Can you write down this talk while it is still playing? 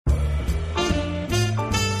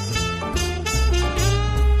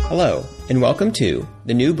Hello, and welcome to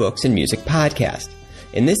the New Books in Music podcast.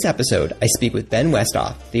 In this episode, I speak with Ben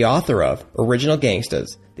Westhoff, the author of Original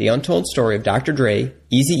Gangstas, The Untold Story of Dr. Dre,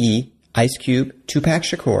 Eazy-E, Ice Cube, Tupac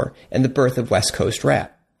Shakur, and the Birth of West Coast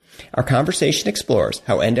Rap. Our conversation explores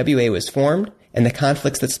how NWA was formed and the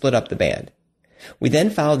conflicts that split up the band. We then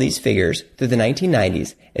follow these figures through the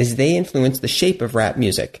 1990s as they influenced the shape of rap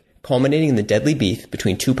music, culminating in the deadly beef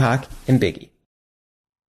between Tupac and Biggie.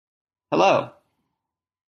 Hello.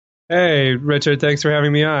 Hey, Richard, thanks for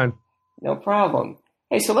having me on. No problem.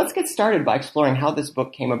 Hey, so let's get started by exploring how this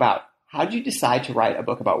book came about. How did you decide to write a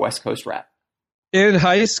book about West Coast rap? In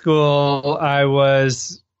high school, I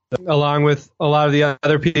was, along with a lot of the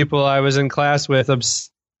other people I was in class with,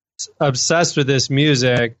 obsessed with this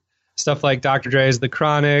music. Stuff like Dr. Dre's The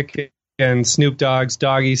Chronic and Snoop Dogg's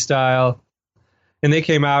Doggy Style. And they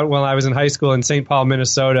came out while I was in high school in St. Paul,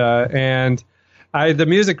 Minnesota. And the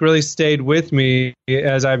music really stayed with me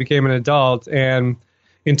as I became an adult. And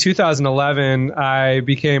in 2011, I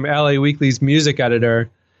became LA Weekly's music editor.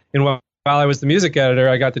 And while I was the music editor,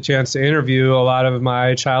 I got the chance to interview a lot of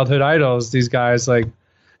my childhood idols, these guys like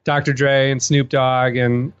Dr. Dre and Snoop Dogg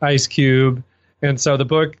and Ice Cube. And so the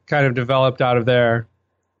book kind of developed out of there.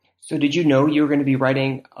 So did you know you were going to be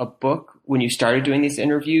writing a book when you started doing these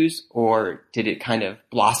interviews, or did it kind of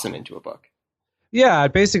blossom into a book? Yeah,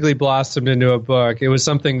 it basically blossomed into a book. It was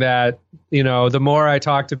something that, you know, the more I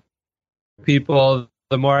talked to people,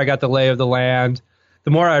 the more I got the lay of the land,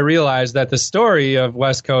 the more I realized that the story of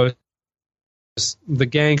West Coast, the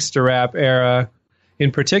gangster rap era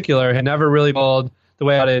in particular, had never really told the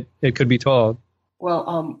way that it could be told.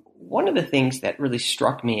 Well, one of the things that really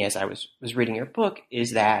struck me as I was reading your book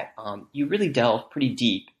is that you really delve pretty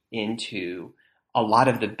deep into a lot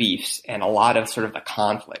of the beefs and a lot of sort of the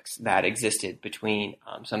conflicts that existed between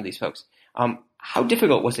some of these folks. How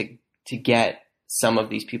difficult was it to get some of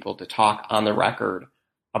these people to talk on the record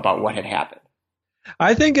about what had happened?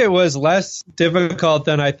 I think it was less difficult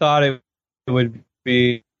than I thought it would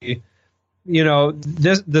be. You know,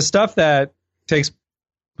 the stuff that takes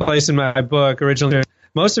place in my book originally,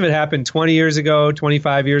 most of it happened 20 years ago,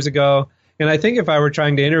 25 years ago. And I think if I were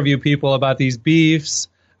trying to interview people about these beefs,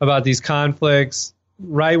 about these conflicts,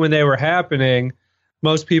 right when they were happening,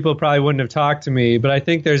 most people probably wouldn't have talked to me. But I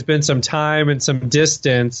think there's been some time and some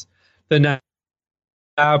distance that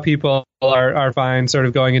now people are fine sort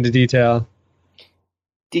of going into detail.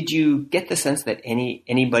 Did you get the sense that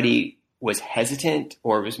anybody was hesitant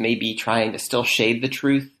or was maybe trying to still shade the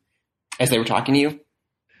truth as they were talking to you?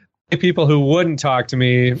 People who wouldn't talk to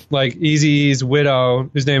me, like Eazy-E's widow,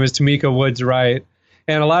 whose name is Tamika Woods Wright.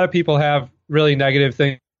 And a lot of people have really negative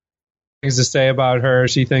things to say about her.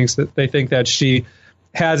 They think that she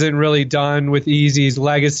hasn't really done with Eazy's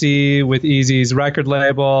legacy, with Eazy's record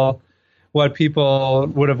label, what people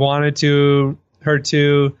would have wanted her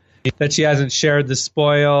to, that she hasn't shared the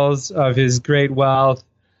spoils of his great wealth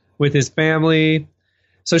with his family.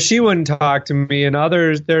 So she wouldn't talk to me, and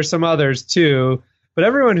there's some others too. But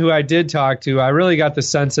everyone who I did talk to, I really got the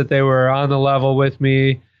sense that they were on the level with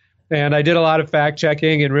me. And I did a lot of fact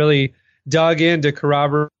checking and really dug in to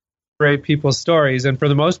corroborate people's stories. And for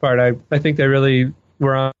the most part, I think they really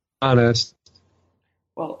were honest.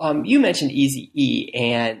 Well, you mentioned Eazy-E,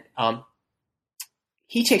 and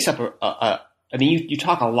he takes up you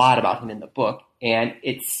talk a lot about him in the book. And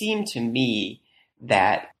it seemed to me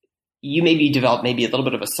that you maybe developed maybe a little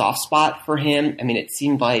bit of a soft spot for him. I mean, it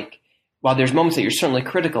seemed like, while there's moments that you're certainly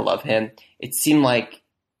critical of him, it seemed like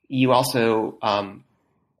you also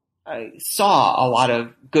saw a lot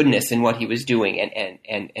of goodness in what he was doing and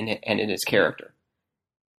in his character.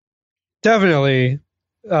 Definitely.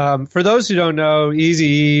 For those who don't know,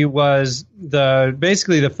 Eazy-E was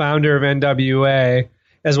basically the founder of NWA,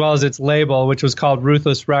 as well as its label, which was called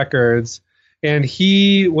Ruthless Records. And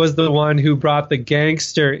he was the one who brought the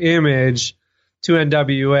gangster image to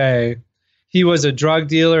NWA. He was a drug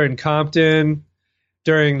dealer in Compton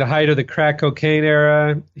during the height of the crack cocaine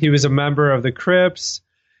era. He was a member of the Crips,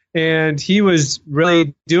 and he was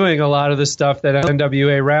really doing a lot of the stuff that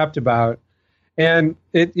NWA rapped about. And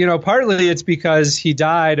partly it's because he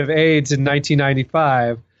died of AIDS in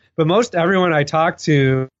 1995. But most everyone I talked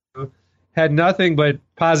to had nothing but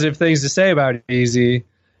positive things to say about Eazy.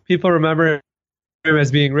 People remember him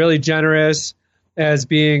as being really generous, as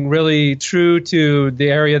being really true to the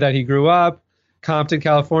area that he grew up, Compton,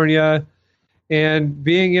 California, and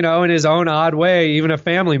being, in his own odd way, even a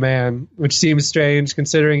family man, which seems strange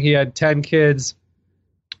considering he had 10 kids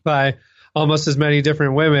by almost as many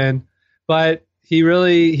different women. But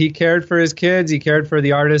he cared for his kids. He cared for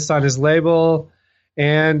the artists on his label.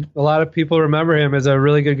 And a lot of people remember him as a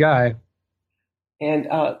really good guy. And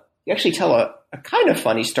you actually tell a kind of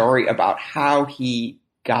funny story about how he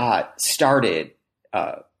got started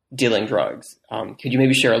dealing drugs. Could you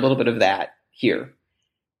maybe share a little bit of that here?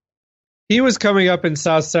 He was coming up in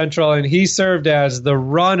South Central, and he served as the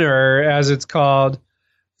runner, as it's called,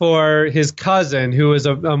 for his cousin, who was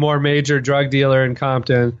a more major drug dealer in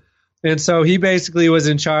Compton. And so he basically was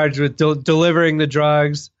in charge with delivering the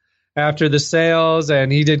drugs after the sales,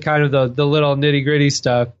 and he did kind of the little nitty-gritty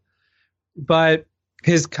stuff. But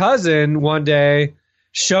his cousin one day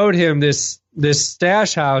showed him this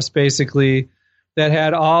stash house, basically, that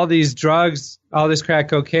had all these drugs, all this crack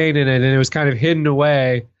cocaine in it, and it was kind of hidden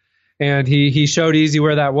away. And he showed Easy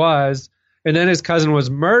where that was. And then his cousin was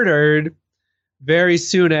murdered very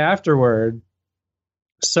soon afterward.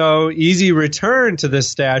 So Easy returned to this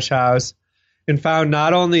stash house and found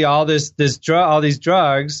not only all these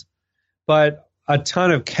drugs, but a ton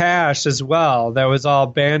of cash as well that was all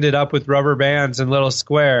banded up with rubber bands in little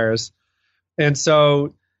squares. And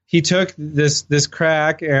so he took this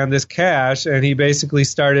crack and this cash, and he basically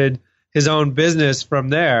started his own business from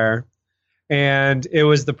there. And it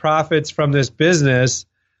was the profits from this business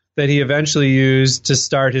that he eventually used to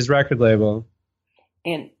start his record label.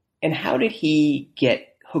 And how did he get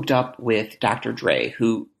hooked up with Dr. Dre,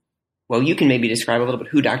 who, well, you can maybe describe a little bit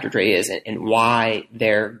who Dr. Dre is and why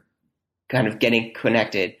their kind of getting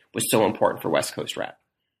connected was so important for West Coast rap.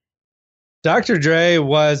 Dr. Dre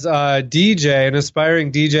was a DJ, an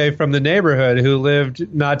aspiring DJ from the neighborhood who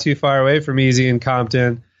lived not too far away from Easy in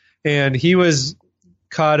Compton. And he was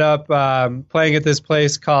caught up playing at this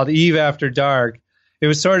place called Eve After Dark. It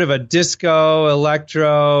was sort of a disco,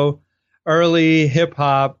 electro, early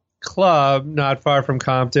hip-hop club not far from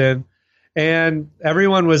Compton. And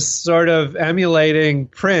everyone was sort of emulating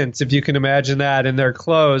Prince, if you can imagine that, in their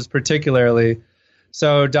clothes particularly.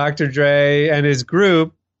 So Dr. Dre and his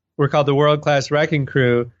group were called the World Class Wrecking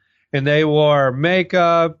Crew, and they wore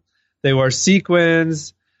makeup, they wore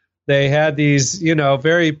sequins, they had these,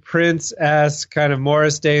 very Prince-esque kind of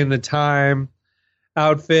Morris Day in the Time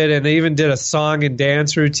outfit, and they even did a song and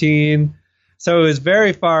dance routine. So it was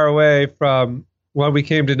very far away from what we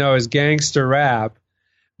came to know as gangster rap.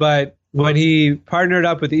 But when he partnered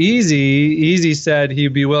up with Easy said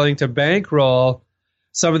he'd be willing to bankroll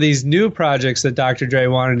some of these new projects that Dr. Dre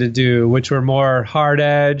wanted to do, which were more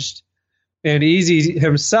hard-edged. And Easy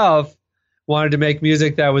himself wanted to make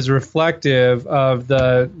music that was reflective of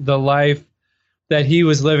the life that he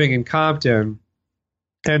was living in Compton.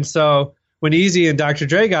 And so when Easy and Dr.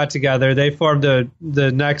 Dre got together, they formed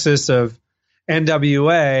the nexus of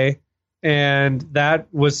NWA, and that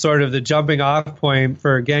was sort of the jumping off point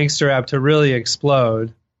for gangster rap to really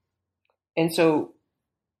explode. And so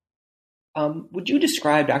would you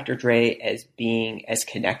describe Dr. Dre as being as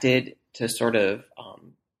connected to sort of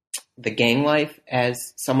the gang life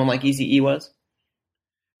as someone like Eazy-E was?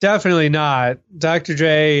 Definitely not. Dr.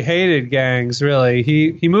 Dre hated gangs, really.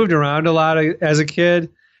 He moved around a lot as a kid,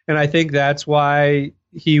 and I think that's why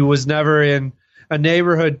he was never in a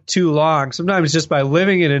neighborhood too long. Sometimes just by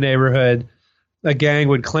living in a neighborhood, a gang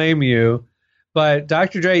would claim you. But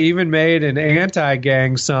Dr. Dre even made an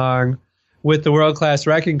anti-gang song with the World Class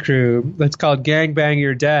Wrecking Crew that's called Gang Bang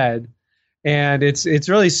You're Dead. And it's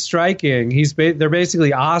really striking. They're basically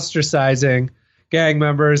ostracizing gang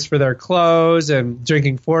members for their clothes and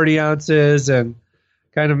drinking 40 ounces and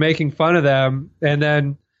kind of making fun of them. And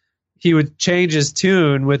then he would change his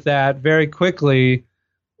tune with that very quickly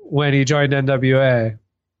when he joined NWA.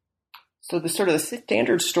 So the sort of the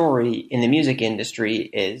standard story in the music industry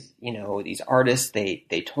is, these artists,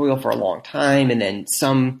 they toil for a long time, and then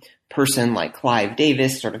some person like Clive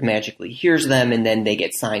Davis sort of magically hears them, and then they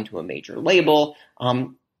get signed to a major label.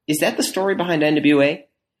 Is that the story behind NWA?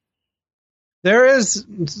 There is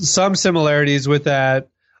some similarities with that,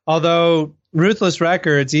 although Ruthless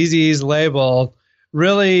Records, Eazy-E's label,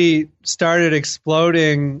 really started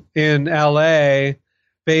exploding in LA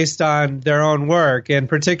based on their own work, and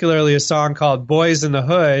particularly a song called Boys in the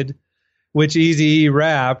Hood, which Eazy-E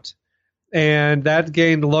rapped, and that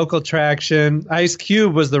gained local traction. Ice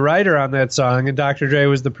Cube was the writer on that song, and Dr. Dre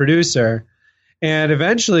was the producer. And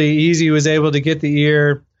eventually, Eazy was able to get the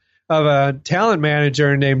ear of a talent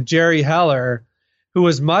manager named Jerry Heller, who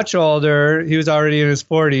was much older. He was already in his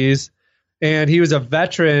 40s, and he was a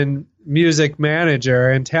veteran music manager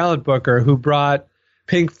and talent booker who brought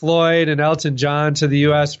Pink Floyd and Elton John to the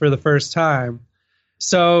U.S. for the first time.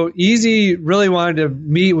 So Eazy really wanted to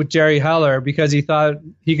meet with Jerry Heller because he thought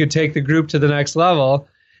he could take the group to the next level,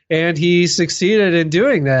 and he succeeded in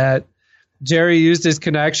doing that. Jerry used his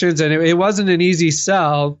connections, and it wasn't an easy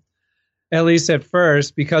sell, at least at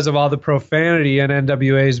first, because of all the profanity in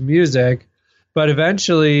NWA's music. But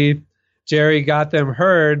eventually, Jerry got them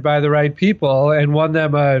heard by the right people and won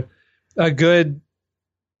them a good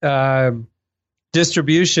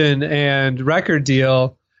distribution and record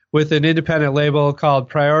deal with an independent label called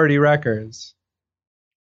Priority Records.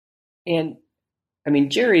 And I mean,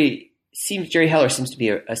 Jerry Heller seems to be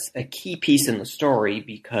a key piece in the story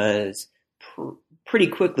because pretty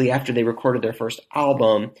quickly after they recorded their first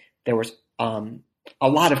album, there was a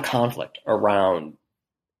lot of conflict around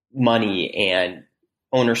money and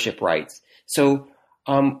ownership rights. So,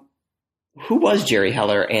 who was Jerry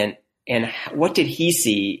Heller, and what did he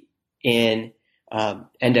see in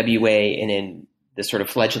NWA and in the sort of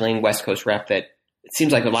fledgling West Coast rap that it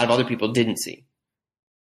seems like a lot of other people didn't see?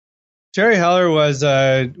 Jerry Heller was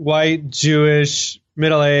a white, Jewish,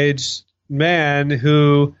 middle-aged man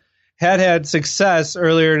who had success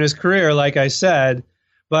earlier in his career, like I said,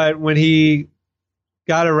 but when he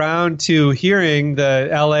got around to hearing the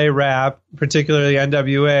LA rap, particularly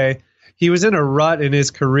NWA, he was in a rut in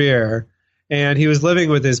his career, and he was living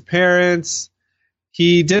with his parents.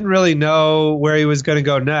 He didn't really know where he was going to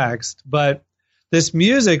go next, but this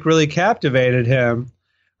music really captivated him.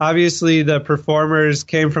 Obviously, the performers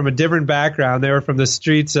came from a different background. They were from the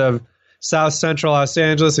streets of South Central Los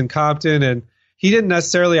Angeles and Compton, and he didn't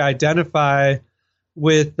necessarily identify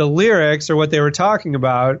with the lyrics or what they were talking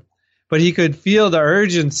about, but he could feel the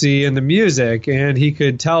urgency in the music, and he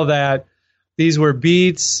could tell that these were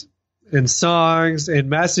beats and songs and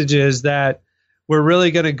messages that were really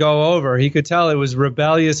going to go over. He could tell it was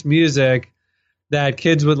rebellious music that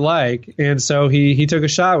kids would like, and so he took a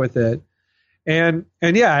shot with it. And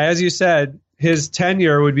yeah, as you said, his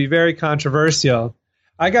tenure would be very controversial.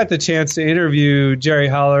 I got the chance to interview Jerry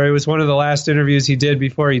Heller. It was one of the last interviews he did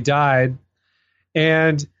before he died.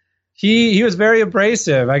 And he was very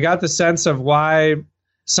abrasive. I got the sense of why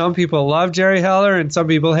some people love Jerry Heller and some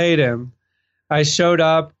people hate him. I showed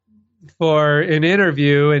up for an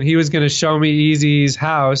interview, and he was going to show me Eazy's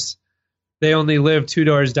house. They only lived 2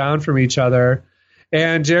 doors down from each other.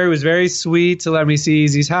 And Jerry was very sweet to let me see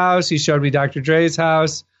Eazy's house. He showed me Dr. Dre's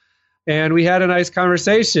house, and we had a nice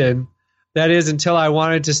conversation. That is, until I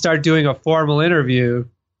wanted to start doing a formal interview.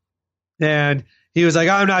 And he was like,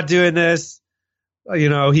 I'm not doing this. You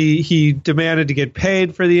know, he demanded to get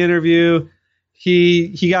paid for the interview.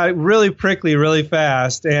 He got really prickly really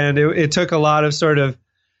fast, and it took a lot of sort of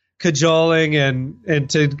cajoling and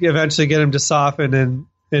to eventually get him to soften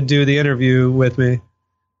and do the interview with me.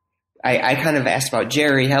 I kind of asked about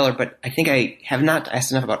Jerry Heller, but I think I have not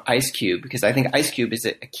asked enough about Ice Cube, because I think Ice Cube is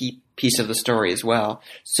a key piece of the story as well.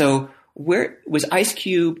 So where was Ice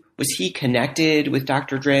Cube? Was he connected with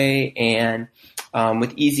Dr. Dre and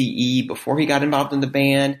with Eazy-E before he got involved in the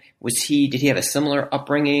band? Did he have a similar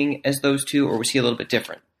upbringing as those two, or was he a little bit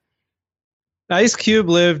different? Ice Cube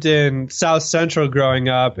lived in South Central growing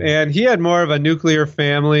up, and he had more of a nuclear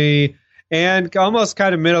family and almost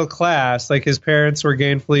kind of middle class. Like, his parents were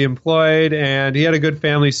gainfully employed, and he had a good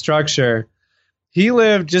family structure. He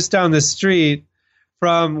lived just down the street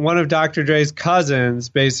from one of Dr. Dre's cousins,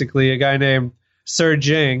 basically, a guy named Sir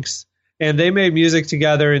Jinx, and they made music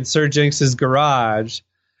together in Sir Jinx's garage.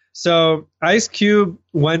 So Ice Cube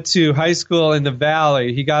went to high school in the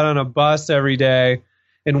Valley. He got on a bus every day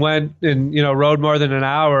and went and, rode more than an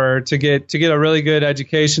hour to get a really good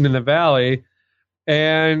education in the Valley.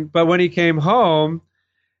 But when he came home,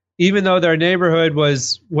 even though their neighborhood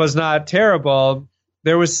was not terrible,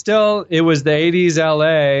 it was the 80s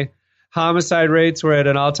LA. Homicide rates were at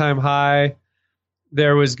an all-time high.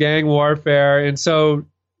 There was gang warfare. And so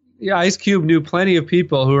Ice Cube knew plenty of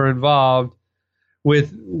people who were involved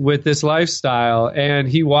with this lifestyle. And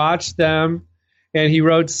he watched them, and he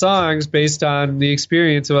wrote songs based on the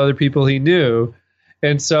experience of other people he knew.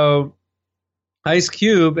 And so Ice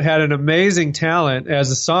Cube had an amazing talent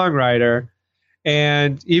as a songwriter.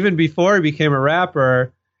 And even before he became a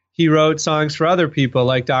rapper, he wrote songs for other people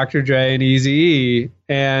like Dr. Dre and Eazy-E.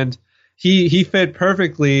 And he fit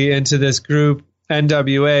perfectly into this group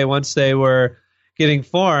NWA once they were getting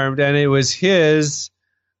formed, and it was his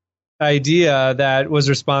idea that was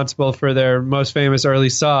responsible for their most famous early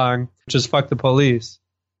song, which is Fuck the Police.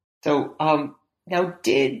 So now,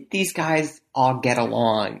 did these guys all get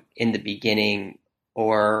along in the beginning,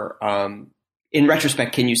 or in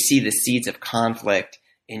retrospect, can you see the seeds of conflict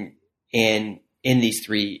in these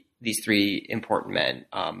three important men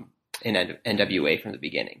in NWA from the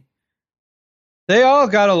beginning? They all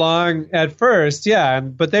got along at first, yeah,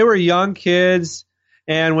 but they were young kids,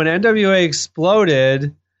 and when NWA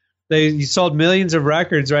exploded, they sold millions of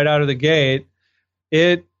records right out of the gate.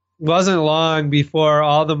 It wasn't long before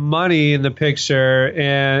all the money in the picture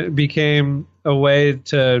and became a way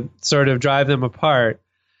to sort of drive them apart.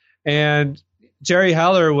 And Jerry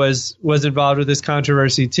Heller was involved with this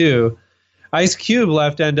controversy too. Ice Cube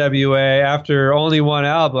left NWA after only one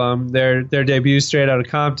album, their debut, Straight Outta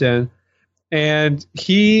Compton, and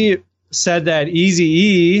he said that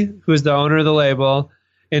Eazy-E, who's the owner of the label,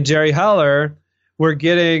 and Jerry Heller were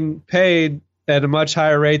getting paid at a much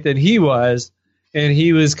higher rate than he was, and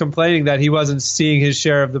he was complaining that he wasn't seeing his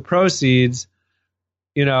share of the proceeds.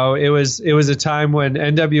 You know, it was a time when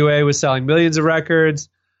NWA was selling millions of records.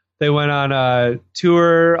 They went on a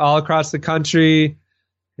tour all across the country,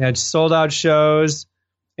 had sold out shows,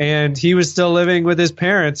 and he was still living with his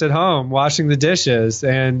parents at home, washing the dishes,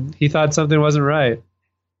 and he thought something wasn't right.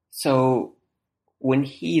 So when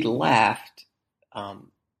he left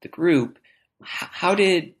the group, how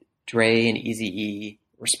did Dre and Eazy-E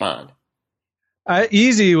respond?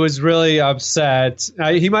 Eazy was really upset.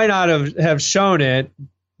 He might not have shown it,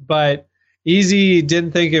 but Eazy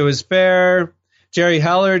didn't think it was fair. Jerry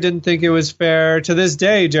Heller didn't think it was fair. To this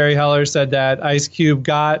day, Jerry Heller said that Ice Cube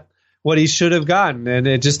got what he should have gotten, and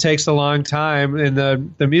it just takes a long time in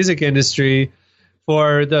the music industry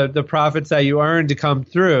for the profits that you earn to come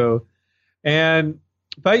through.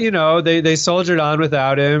 But you know, they soldiered on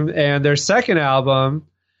without him, and their second album,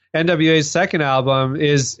 NWA's second album,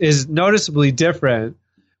 is noticeably different.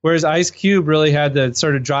 Whereas Ice Cube really had the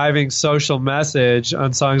sort of driving social message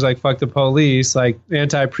on songs like Fuck the Police, like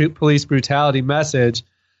anti-police brutality message.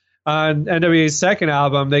 On NWA's second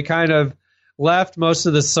album, they kind of left most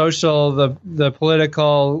of the social, the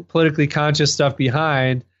politically conscious stuff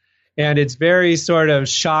behind. And it's very sort of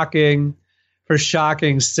shocking for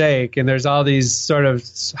shocking's sake. And there's all these sort of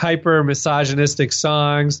hyper misogynistic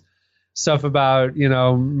songs, stuff about, you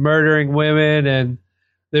know, murdering women, and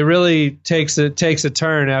it really takes a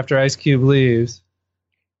turn after Ice Cube leaves.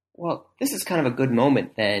 Well, this is kind of a good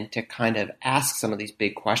moment then to kind of ask some of these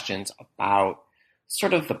big questions about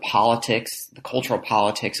sort of the politics, the cultural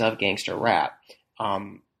politics of gangster rap,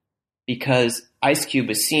 because Ice Cube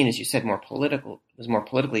was seen, as you said, more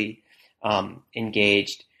politically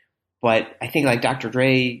engaged, but I think like Dr.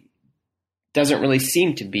 Dre doesn't really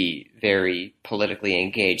seem to be very politically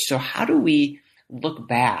engaged. So how do we look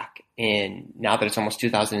back now that it's almost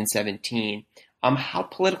 2017, how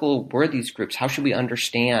political were these groups? How should we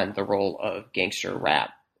understand the role of gangster rap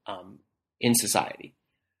in society?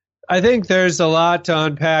 I think there's a lot to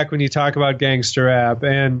unpack when you talk about gangster rap.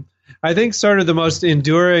 And I think sort of the most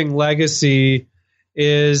enduring legacy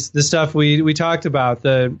is the stuff we talked about,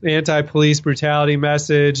 the anti-police brutality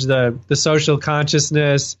message, the social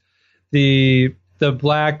consciousness, the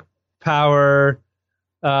Black Power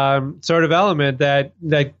sort of element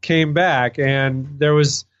that came back. And there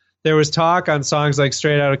was talk on songs like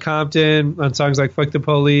Straight Outta Compton, on songs like Fuck the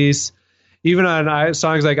Police, even on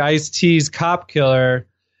songs like Ice-T's Cop Killer,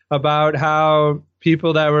 about how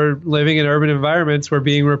people that were living in urban environments were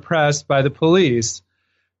being repressed by the police.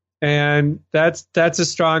 And that's a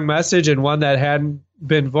strong message, and one that hadn't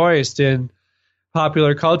been voiced in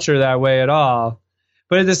popular culture that way at all.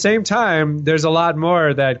 But at the same time, there's a lot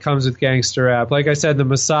more that comes with gangster rap. Like I said, the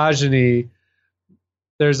misogyny.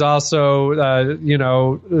 There's also,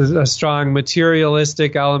 a strong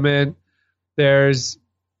materialistic element. There's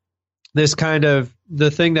this kind of,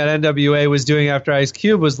 the thing that NWA was doing after Ice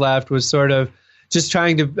Cube was left was sort of just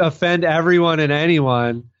trying to offend everyone and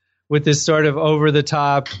anyone with this sort of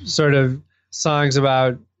over-the-top sort of songs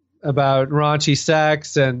about raunchy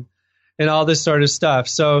sex and all this sort of stuff.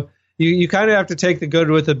 So you kind of have to take the good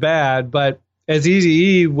with the bad, but as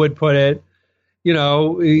Eazy-E would put it, you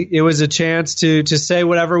know, it was a chance to say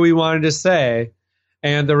whatever we wanted to say,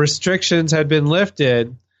 and the restrictions had been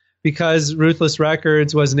lifted because Ruthless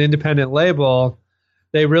Records was an independent label.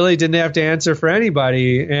 They really didn't have to answer for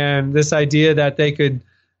anybody, and this idea that they could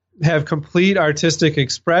have complete artistic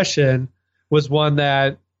expression was one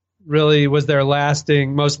that really was their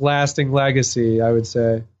most lasting legacy, I would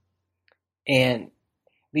say. And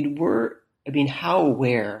how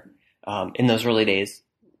aware in those early days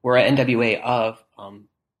were at NWA of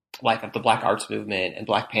life of the Black Arts Movement and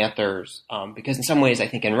Black Panthers? Because in some ways, I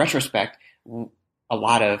think in retrospect, a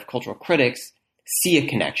lot of cultural critics see a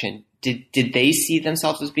connection. Did they see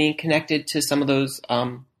themselves as being connected to some of those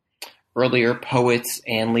earlier poets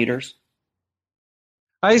and leaders?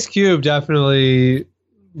 Ice Cube definitely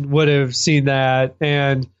would have seen that,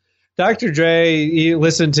 and Dr. Dre, he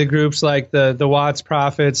listened to groups like the Watts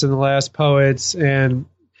Prophets and the Last Poets, and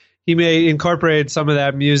he may incorporate some of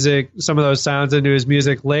that music, some of those sounds into his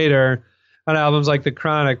music later on albums like The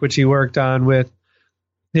Chronic, which he worked on with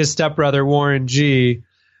his stepbrother Warren G.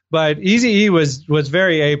 But Eazy-E was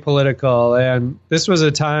very apolitical, and this was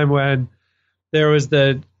a time when there was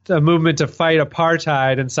a movement to fight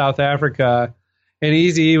apartheid in South Africa, and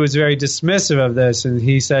Eazy-E was very dismissive of this, and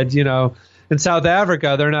he said, in South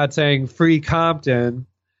Africa they're not saying free Compton,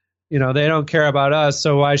 they don't care about us,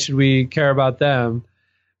 so why should we care about them?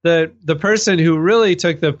 The person who really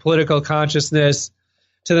took the political consciousness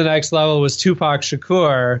to the next level was Tupac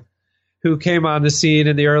Shakur, who came on the scene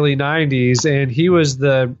in the early 90s, and he was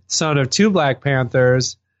the son of two Black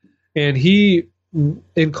Panthers, and he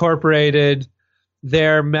incorporated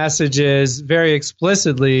their messages very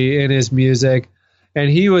explicitly in his music,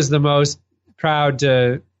 and he was the most proud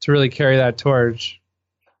to really carry that torch.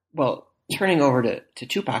 Well, turning over to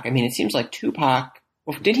Tupac, it seems like Tupac,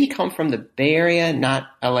 did he come from the Bay Area, not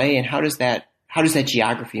LA, and how does that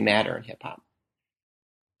geography matter in hip hop?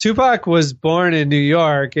 Tupac was born in New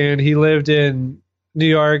York, and he lived in New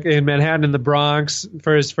York, in Manhattan, in the Bronx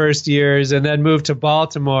for his first years, and then moved to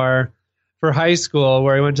Baltimore for high school,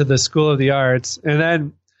 where he went to the School of the Arts. And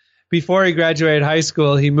then before he graduated high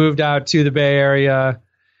school, he moved out to the Bay Area,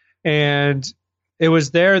 and it was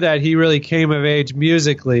there that he really came of age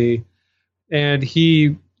musically, and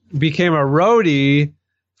he became a roadie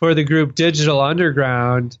for the group Digital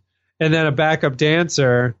Underground, and then a backup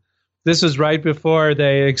dancer. This was right before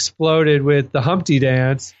they exploded with the Humpty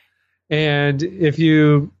Dance. And if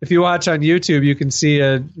you watch on YouTube, you can see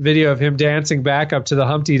a video of him dancing back up to the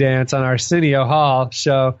Humpty Dance on Arsenio Hall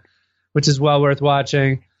show, which is well worth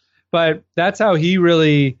watching. But that's how he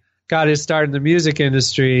really got his start in the music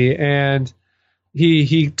industry. And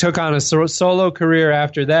he took on a solo career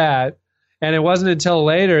after that. And it wasn't until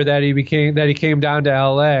later that he came down to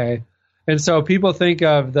LA. And so people think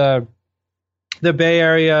of the Bay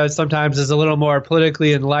Area sometimes as a little more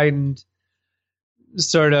politically enlightened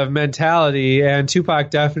sort of mentality, and Tupac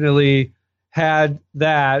definitely had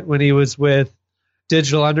that when he was with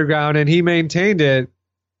Digital Underground, and he maintained it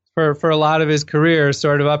for a lot of his career,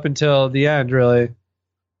 sort of up until the end, really.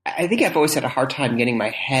 I think I've always had a hard time getting my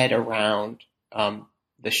head around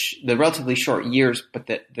the relatively short years, but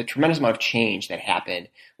the tremendous amount of change that happened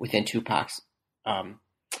within Tupac's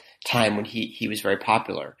time when he was very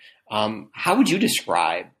popular. How would you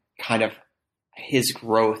describe kind of his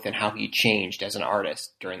growth and how he changed as an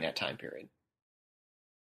artist during that time period?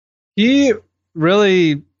 He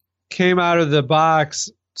really came out of the box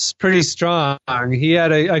pretty strong. He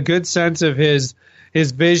had a good sense of his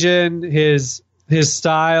vision, his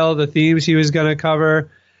style, the themes he was going to cover,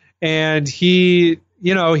 and he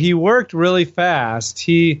worked really fast.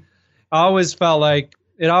 He always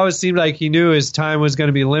it always seemed like he knew his time was going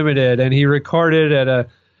to be limited, and he recorded at a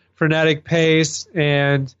frenetic pace,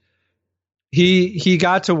 and he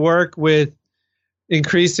got to work with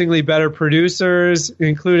increasingly better producers,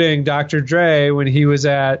 including Dr. Dre when he was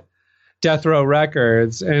at Death Row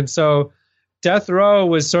Records. And so Death Row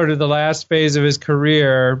was sort of the last phase of his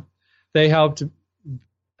career. They helped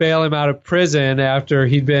bail him out of prison after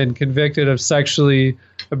he'd been convicted of sexually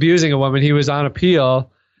abusing a woman. He was on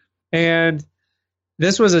appeal. And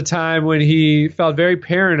this was a time when he felt very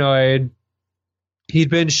paranoid. He'd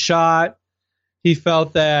been shot. He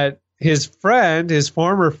felt that his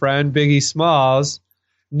former friend, Biggie Smalls,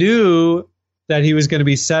 knew that he was going to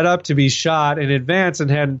be set up to be shot in advance and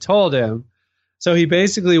hadn't told him. So he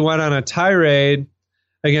basically went on a tirade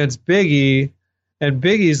against Biggie and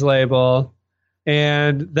Biggie's label,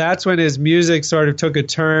 and that's when his music sort of took a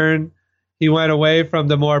turn. He went away from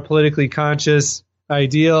the more politically conscious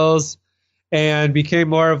ideals and became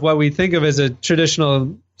more of what we think of as a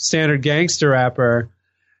traditional standard gangster rapper.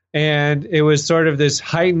 And it was sort of this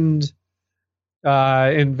heightened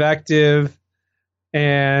invective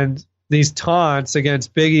and these taunts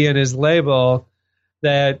against Biggie and his label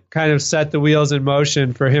that kind of set the wheels in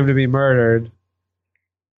motion for him to be murdered.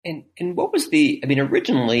 And what was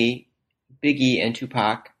originally Biggie and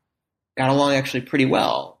Tupac got along actually pretty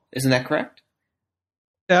well. Isn't that correct?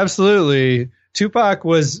 Absolutely. Tupac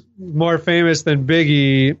was more famous than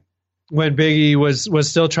Biggie when Biggie was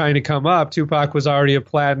still trying to come up. Tupac was already a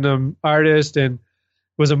platinum artist and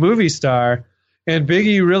was a movie star. And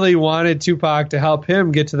Biggie really wanted Tupac to help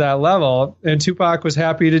him get to that level. And Tupac was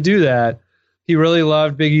happy to do that. He really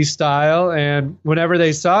loved Biggie's style. And whenever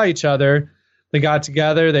they saw each other, they got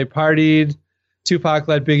together, they partied. Tupac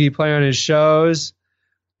let Biggie play on his shows.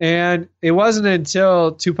 And it wasn't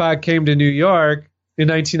until Tupac came to New York in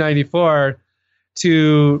 1994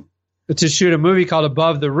 to shoot a movie called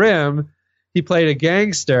Above the Rim. He played a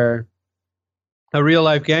gangster, a real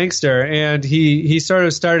life gangster, and he sort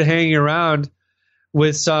of started hanging around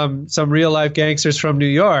with some real life gangsters from New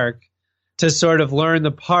York to sort of learn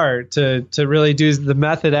the part, to really do the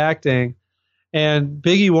method acting. And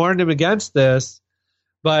Biggie warned him against this,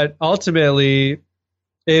 But ultimately,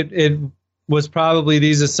 it was probably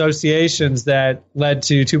these associations that led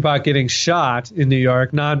to Tupac getting shot in New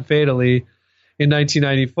York, non-fatally, in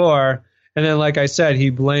 1994. And then, like I said, he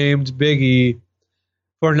blamed Biggie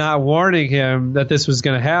for not warning him that this was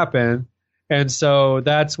going to happen. And so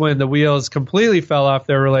that's when the wheels completely fell off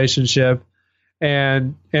their relationship,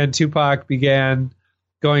 and Tupac began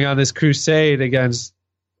going on this crusade against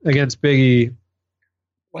Biggie.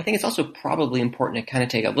 Well, I think it's also probably important to kind of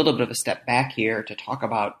take a little bit of a step back here to talk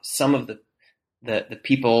about some of the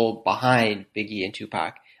people behind Biggie and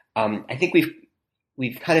Tupac. I think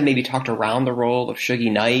we've kind of maybe talked around the role of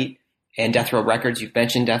Suge Knight and Death Row Records. You've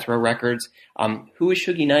mentioned Death Row Records. Who is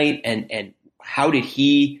Suge Knight, and how did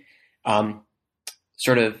he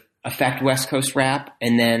sort of affect West Coast rap?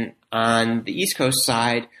 And then on the East Coast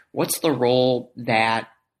side, what's the role that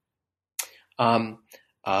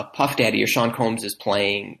Puff Daddy or Sean Combs is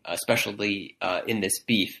playing, especially in this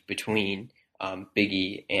beef between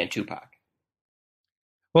Biggie and Tupac?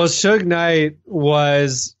 Well, Suge Knight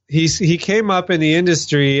he came up in the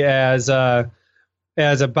industry as a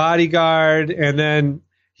bodyguard, and then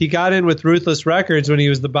he got in with Ruthless Records when he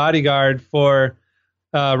was the bodyguard for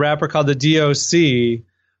a rapper called the DOC,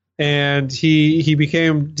 and he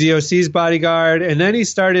became DOC's bodyguard, and then he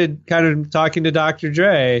started kind of talking to Dr.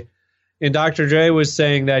 Dre, and Dr. Dre was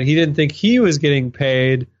saying that he didn't think he was getting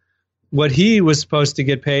paid what he was supposed to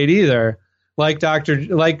get paid either. Like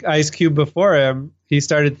Ice Cube before him, he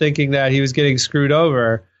started thinking that he was getting screwed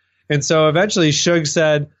over. And so eventually Suge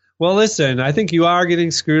said, well, listen, I think you are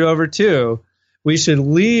getting screwed over too. We should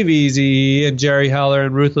leave Eazy-E and Jerry Heller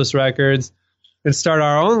and Ruthless Records and start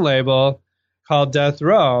our own label called Death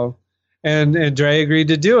Row. And Dre agreed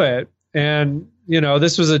to do it. And,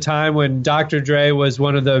 this was a time when Dr. Dre was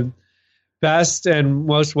one of the best and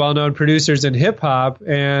most well-known producers in hip-hop.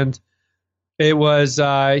 And it was,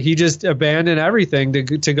 he just abandoned everything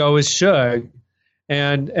to go with Suge.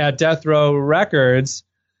 And at Death Row Records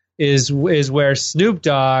is where Snoop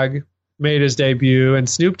Dogg made his debut, and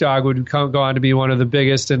Snoop Dogg would go on to be one of the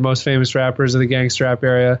biggest and most famous rappers of the gangster rap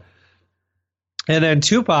area. And then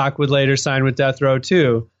Tupac would later sign with Death Row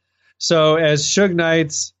too. So as Suge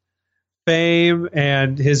Knight's fame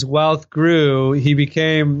and his wealth grew, he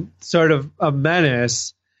became sort of a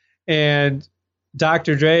menace, and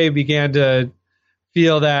Dr. Dre began to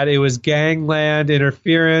feel that it was gangland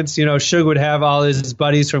interference. Suge would have all his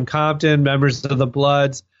buddies from Compton, members of the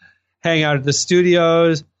Bloods, hang out at the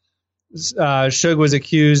studios. Suge was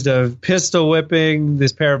accused of pistol whipping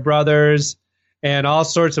this pair of brothers and all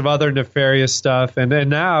sorts of other nefarious stuff. And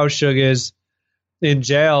now Suge is in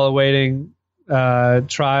jail awaiting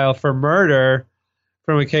trial for murder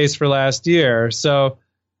from a case for last year. So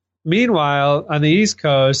meanwhile, on the East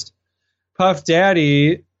Coast, Puff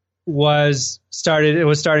Daddy was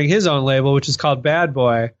starting his own label, which is called Bad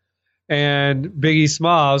Boy, and Biggie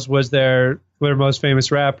Smalls was their most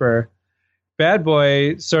famous rapper. Bad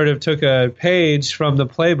Boy sort of took a page from the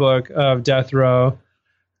playbook of Death Row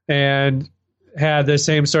and had the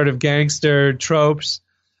same sort of gangster tropes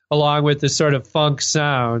along with this sort of funk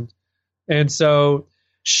sound. And so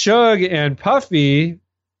Suge and Puffy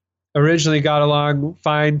originally got along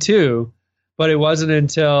fine too, but it wasn't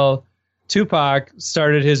until Tupac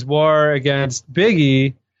started his war against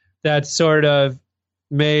Biggie that sort of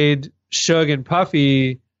made Suge and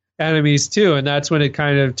Puffy enemies too. And that's when it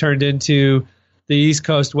kind of turned into the East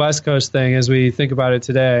Coast, West Coast thing as we think about it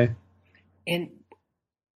today. And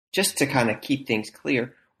just to kind of keep things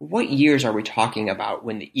clear, what years are we talking about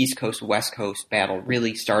when the East Coast, West Coast battle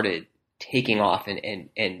really started taking off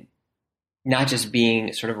and not just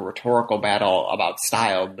being sort of a rhetorical battle about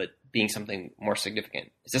style, but being something more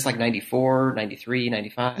significant? Is this like 94, 93,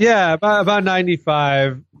 95? Yeah, about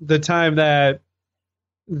 95, the time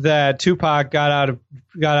that Tupac got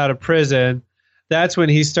out of prison. That's when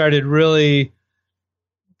he started really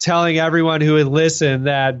telling everyone who would listen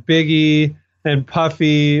that Biggie and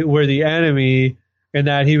Puffy were the enemy and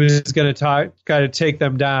that he was going to take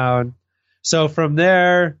them down. So from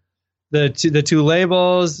there, the two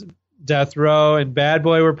labels, Death Row and Bad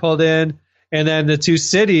Boy, were pulled in. And then the two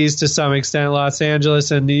cities, to some extent, Los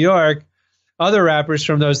Angeles and New York, other rappers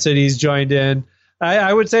from those cities joined in.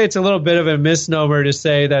 I would say it's a little bit of a misnomer to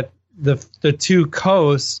say that the two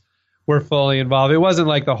coasts were fully involved. It wasn't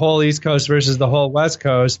like the whole East Coast versus the whole West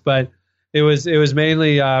Coast, but it was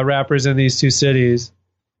mainly rappers in these two cities.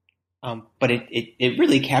 But it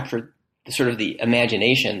really captured the sort of the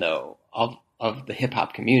imagination, though, of the hip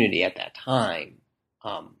hop community at that time.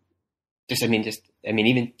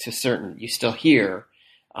 Even to certain, you still hear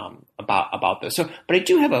about those. So, but I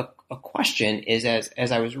do have a a question is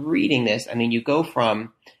as I was reading this, I mean, you go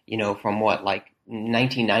from, from what, like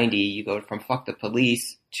 1990, you go from Fuck the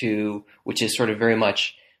Police to, which is sort of very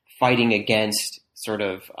much fighting against sort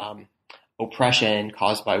of oppression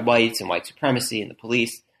caused by whites and white supremacy and the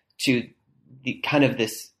police, to the kind of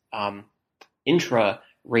this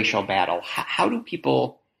intra-racial battle. How do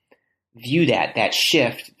people view that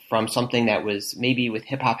shift from something that was maybe with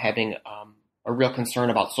hip hop having a real concern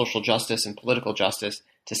about social justice and political justice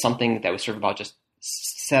to something that was sort of about just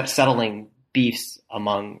settling beefs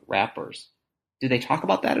among rappers? Do they talk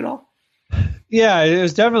about that at all? Yeah, it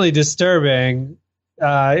was definitely disturbing.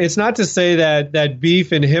 It's not to say that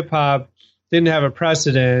beef in hip hop didn't have a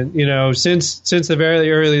precedent. Since the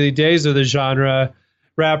very early days of the genre,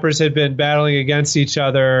 rappers had been battling against each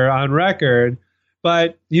other on record,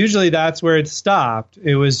 but usually that's where it stopped.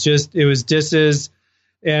 It was disses,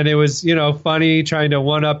 and it was, funny trying to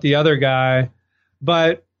one up the other guy.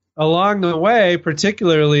 But along the way,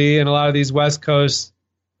 particularly in a lot of these West Coast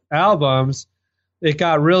albums, it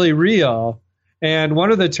got really real. And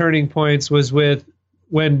one of the turning points was with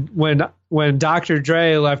when Dr.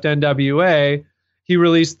 Dre left NWA, he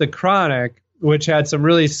released The Chronic, which had some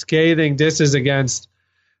really scathing disses against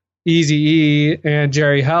Eazy-E and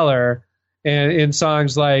Jerry Heller. And in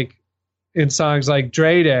songs like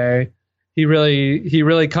Dre Day, he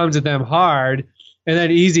really comes at them hard. And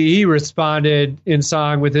then Eazy-E responded in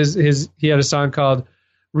song with he had a song called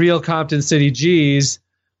Real Compton City G's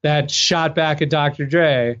that shot back at Dr.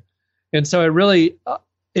 Dre. And so it really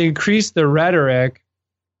increased the rhetoric.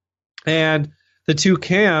 And the two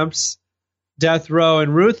camps, Death Row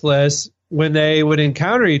and Ruthless, when they would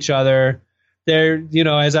encounter each other,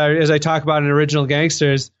 as I talk about in Original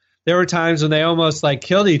Gangsters, there were times when they almost like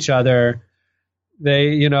killed each other.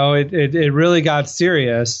 It really got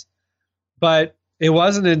serious. But it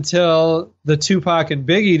wasn't until the Tupac and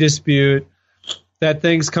Biggie dispute that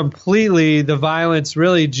the violence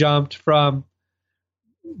really jumped from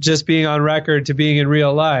just being on record to being in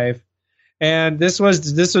real life. And this was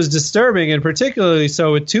disturbing, and particularly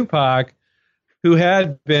so with Tupac, who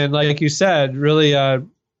had been, like you said,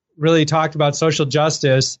 really talked about social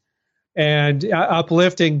justice and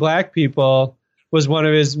uplifting black people was one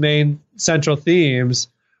of his main central themes.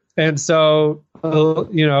 And so,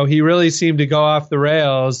 he really seemed to go off the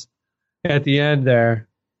rails at the end there.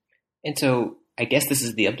 And so I guess this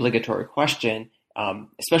is the obligatory question,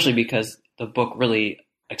 especially because the book really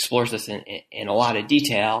explores this in a lot of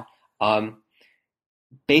detail.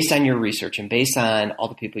 Based on your research and based on all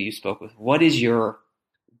the people you spoke with, what is your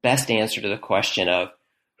best answer to the question of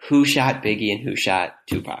who shot Biggie and who shot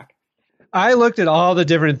Tupac? I looked at all the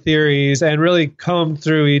different theories and really combed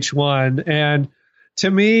through each one. And to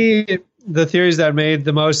me, the theories that made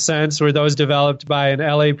the most sense were those developed by an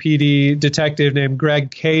LAPD detective named Greg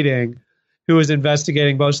Kading, who was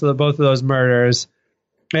investigating both of those murders.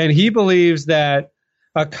 And he believes that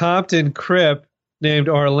a Compton Crip named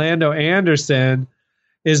Orlando Anderson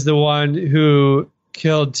is the one who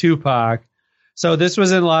killed Tupac. So this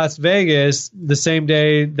was in Las Vegas the same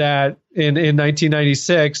day that in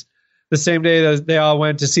 1996, the same day that they all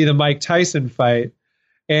went to see the Mike Tyson fight.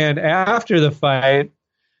 And after the fight,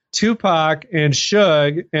 Tupac and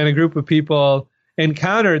Suge and a group of people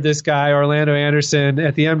encountered this guy, Orlando Anderson,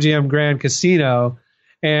 at the MGM Grand Casino.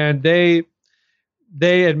 And they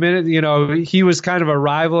admitted, he was kind of a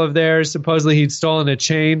rival of theirs. Supposedly he'd stolen a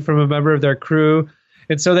chain from a member of their crew.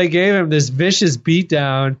 And so they gave him this vicious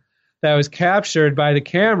beatdown that was captured by the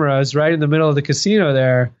cameras right in the middle of the casino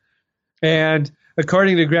there. And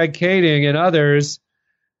according to Greg Kading and others,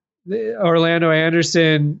 Orlando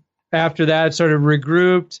Anderson, after that, sort of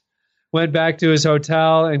regrouped, went back to his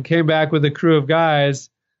hotel, and came back with a crew of guys,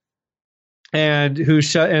 and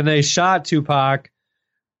they shot Tupac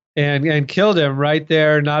and killed him right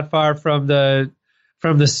there, not far from the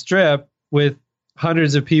strip, with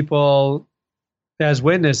hundreds of people as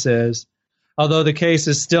witnesses. Although the case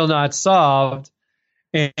is still not solved,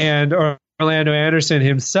 and Orlando Anderson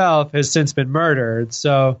himself has since been murdered.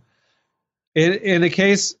 So in the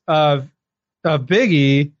case of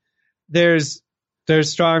Biggie, there's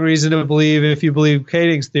strong reason to believe, if you believe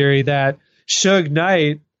Kading's theory, that Suge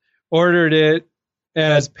Knight ordered it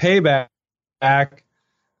as payback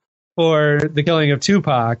for the killing of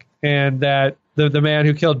Tupac, and that the man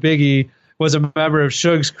who killed Biggie was a member of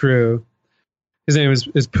Suge's crew. His name is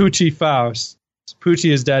Poochie Faust.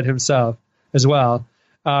 Poochie is dead himself as well.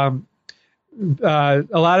 A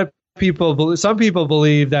lot of people, some people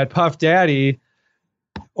believe that Puff Daddy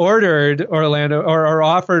ordered Orlando or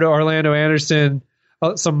offered Orlando Anderson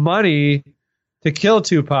some money to kill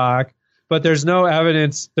Tupac, but there's no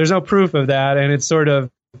evidence, there's no proof of that, and it's sort of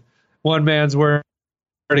one man's word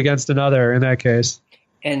against another in that case.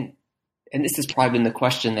 And this has probably been the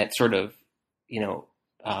question that sort of,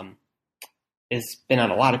 has been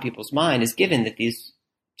on a lot of people's mind, is given that these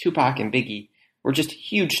Tupac and Biggie were just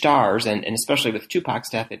huge stars, and especially with Tupac's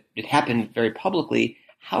death, it happened very publicly.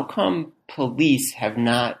 How come police have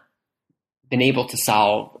not been able to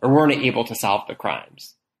solve, or weren't able to solve, the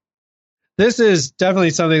crimes? This is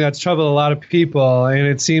definitely something that's troubled a lot of people, and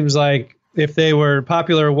it seems like if they were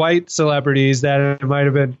popular white celebrities, that it might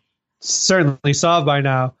have been certainly solved by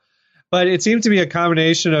now. But it seems to be a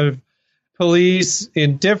combination of police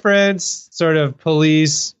indifference, sort of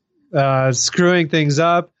police screwing things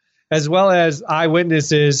up, as well as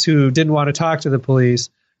eyewitnesses who didn't want to talk to the police,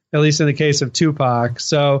 at least in the case of Tupac.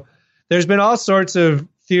 So there's been all sorts of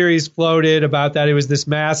theories floated about that it was this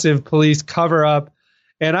massive police cover-up,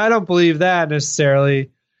 and I don't believe that necessarily,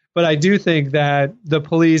 but I do think that the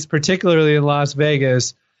police, particularly in Las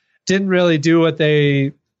Vegas, didn't really do what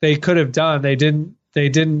they could have done. They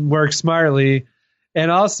didn't work smartly, and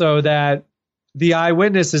also that the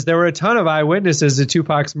eyewitnesses, there were a ton of eyewitnesses to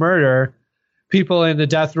Tupac's murder, people in the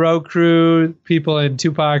Death Row crew, people in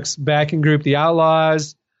Tupac's backing group, the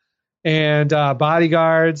Outlaws, and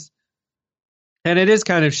bodyguards. And it is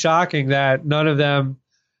kind of shocking that none of them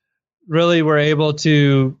really were able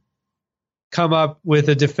to come up with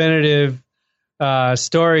a definitive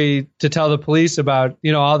story to tell the police about,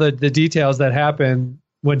 all the details that happened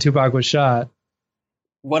when Tupac was shot.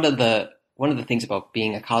 One of the things about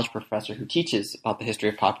being a college professor who teaches about the history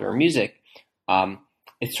of popular music,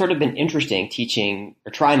 it's sort of been interesting teaching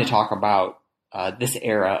or trying to talk about this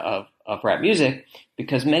era of rap music,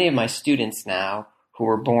 because many of my students now who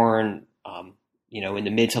were born, in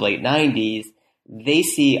the mid to late 90s, they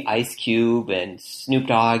see Ice Cube and Snoop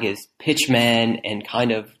Dogg as pitchmen and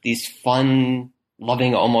kind of these fun,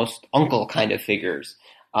 loving, almost uncle kind of figures.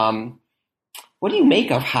 What do you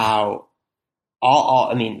make of how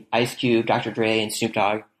Ice Cube, Dr. Dre, and Snoop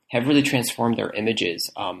Dogg have really transformed their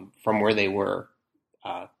images from where they were,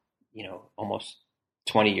 almost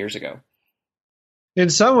 20 years ago? In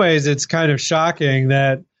some ways, it's kind of shocking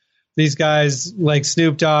that these guys like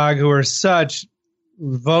Snoop Dogg, who are such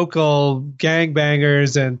vocal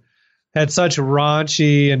gangbangers and had such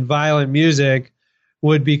raunchy and violent music,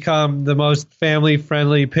 would become the most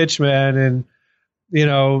family-friendly pitchmen. And,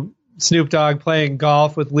 Snoop Dogg playing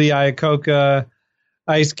golf with Lee Iacocca,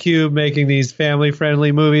 Ice Cube making these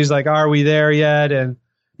family-friendly movies like Are We There Yet? And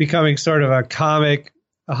becoming sort of a comic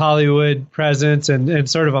Hollywood presence and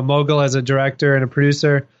sort of a mogul as a director and a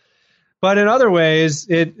producer. But in other ways,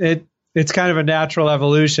 it's kind of a natural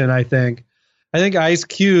evolution, I think. I think Ice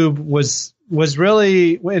Cube was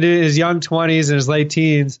really, in his young 20s and his late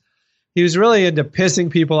teens, he was really into pissing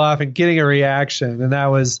people off and getting a reaction. And that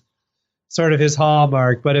was sort of his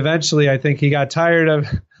hallmark. But eventually, I think he got tired of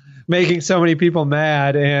making so many people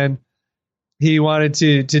mad, and he wanted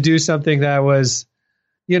to do something that was,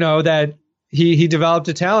 that he developed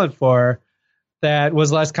a talent for, that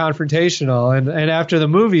was less confrontational. And after the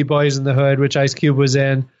movie Boys in the Hood, which Ice Cube was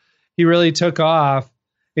in, he really took off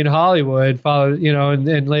in Hollywood, followed,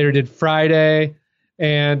 and later did Friday.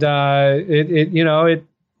 And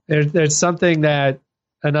there's something that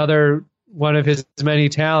another one of his many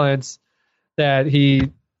talents that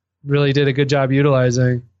he really did a good job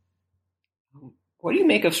utilizing. What do you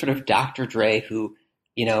make of sort of Dr. Dre, who,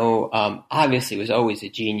 obviously was always a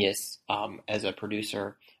genius as a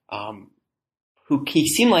producer, who he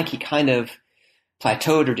seemed like he kind of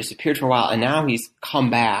plateaued or disappeared for a while, and now he's come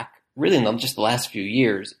back really in just the last few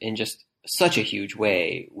years in just such a huge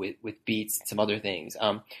way with beats and some other things.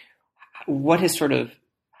 What has sort of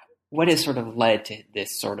led to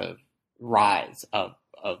this sort of rise of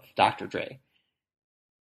Dr. Dre?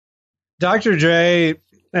 Dr. Dre,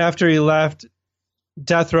 after he left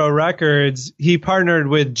Death Row Records, he partnered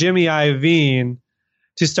with Jimmy Iovine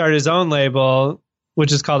to start his own label,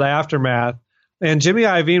 which is called Aftermath. And Jimmy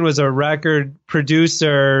Iovine was a record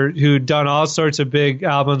producer who'd done all sorts of big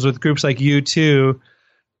albums with groups like U2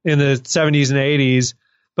 in the 70s and 80s.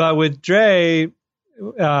 But with Dre,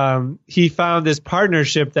 he found this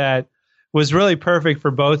partnership that was really perfect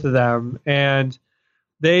for both of them. And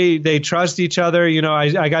they trust each other.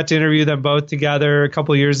 I got to interview them both together a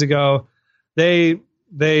couple years ago. They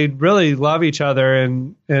really love each other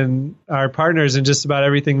and are partners in just about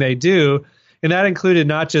everything they do. And that included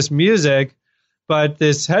not just music, but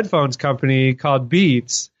this headphones company called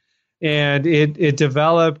Beats. And it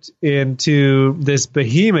developed into this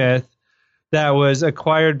behemoth that was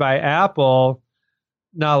acquired by Apple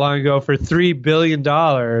not long ago for $3 billion.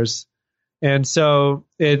 And so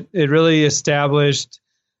it really established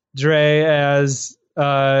Dre as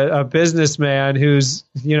a businessman who's,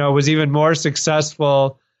 was even more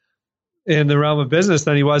successful in the realm of business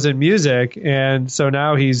than he was in music. And so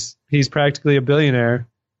now he's practically a billionaire.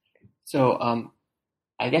 So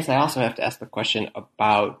I guess I also have to ask the question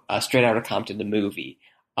about Straight Outta Compton, the movie.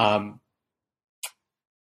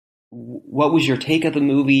 What was your take of the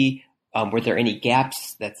movie? Were there any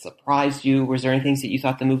gaps that surprised you? Was there any things that you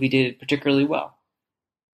thought the movie did particularly well?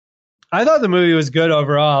 I thought the movie was good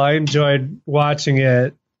overall. I enjoyed watching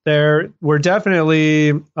it. There were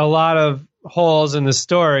definitely a lot of holes in the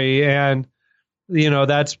story, and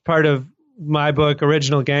that's part of my book,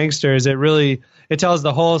 Original Gangsters. It tells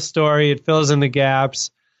the whole story. It fills in the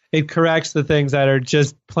gaps. It corrects the things that are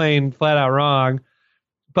just plain flat out wrong.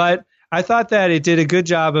 But I thought that it did a good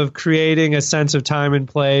job of creating a sense of time and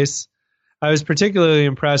place. I was particularly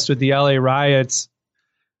impressed with the LA riots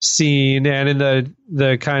scene, and in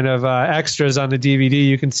the kind of extras on the DVD,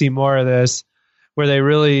 you can see more of this, where they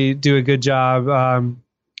really do a good job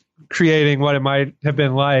creating what it might have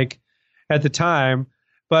been like at the time.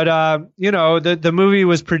 But the movie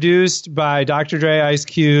was produced by Dr. Dre, Ice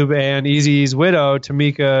Cube, and Eazy-E's widow,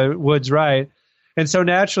 Tamika Woods Wright, and so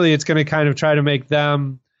naturally, it's going to kind of try to make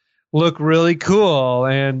them look really cool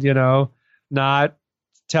and not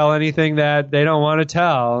tell anything that they don't want to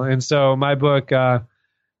tell. And so my book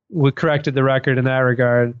corrected the record in that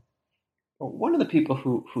regard. Well, one of the people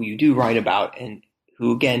who you do write about, and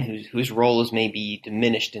who again whose role is maybe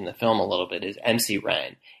diminished in the film a little bit, is MC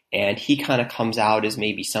Ren, and he kind of comes out as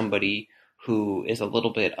maybe somebody who is a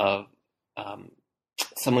little bit of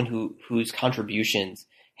someone whose contributions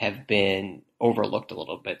have been overlooked a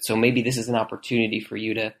little bit. So maybe this is an opportunity for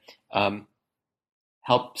you to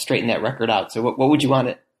help straighten that record out. So what would you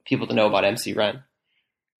want people to know about MC Ren?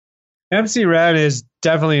 MC Ren is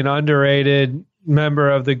definitely an underrated member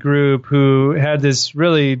of the group who had this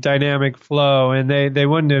really dynamic flow, and they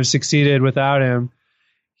wouldn't have succeeded without him.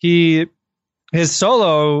 His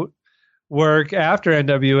solo work after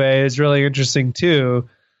NWA is really interesting too,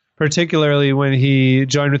 particularly when he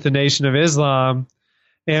joined with the Nation of Islam,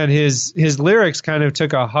 and his lyrics kind of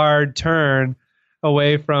took a hard turn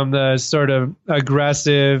away from the sort of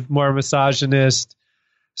aggressive, more misogynist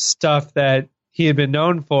stuff that he had been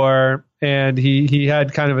known for, and he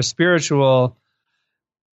had kind of a spiritual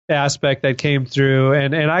aspect that came through.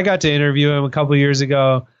 And I got to interview him a couple of years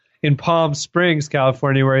ago in Palm Springs,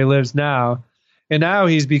 California, where he lives now. And now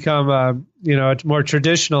he's become a more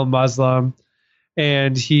traditional Muslim,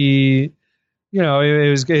 and it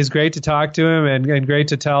was great to talk to him and great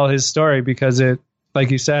to tell his story, because it, like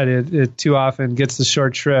you said, it too often gets the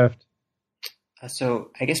short shrift.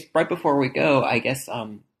 So I guess right before we go,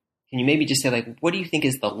 can you maybe just say, what do you think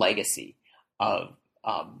is the legacy of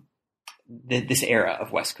this era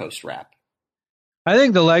of West Coast rap? I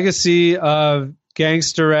think the legacy of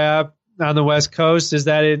gangster rap on the West Coast is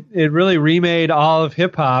that it really remade all of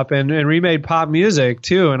hip hop and remade pop music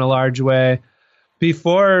too, in a large way.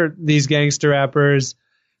 Before these gangster rappers,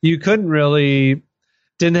 you didn't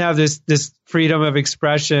have this freedom of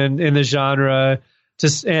expression in the genre,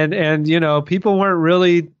 and people weren't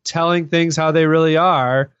really telling things how they really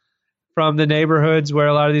are from the neighborhoods where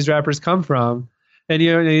a lot of these rappers come from. And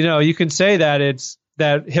you can say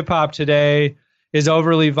that hip hop today is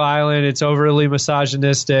overly violent, it's overly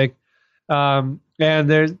misogynistic, and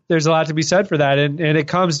there's a lot to be said for that, and it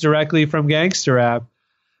comes directly from gangster rap.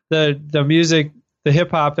 The music, the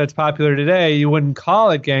hip hop that's popular today, you wouldn't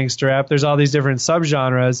call it gangster rap. There's all these different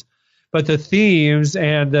subgenres, but the themes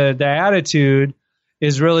and the attitude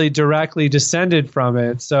is really directly descended from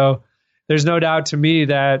it. So there's no doubt to me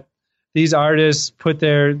that these artists put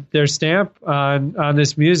their stamp on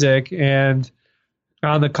this music and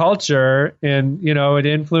on the culture, and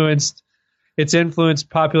it's influenced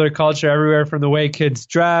popular culture everywhere, from the way kids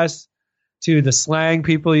dress to the slang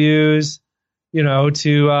people use,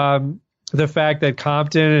 to the fact that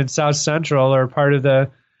Compton and South Central are part of the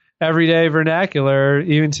everyday vernacular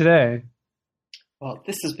even today. Well,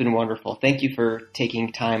 this has been wonderful. Thank you for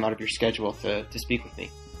taking time out of your schedule to speak with me.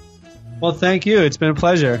 Well, thank you. It's been a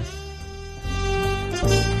pleasure.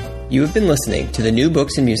 You have been listening to the New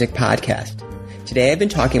Books in Music podcast. Today I've been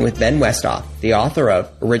talking with Ben Westhoff, the author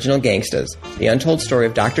of Original Gangsters, The Untold Story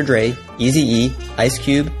of Dr. Dre, Eazy-E, Ice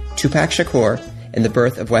Cube, Tupac Shakur, and the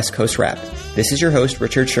Birth of West Coast Rap. This is your host,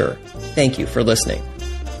 Richard Scher. Thank you for listening.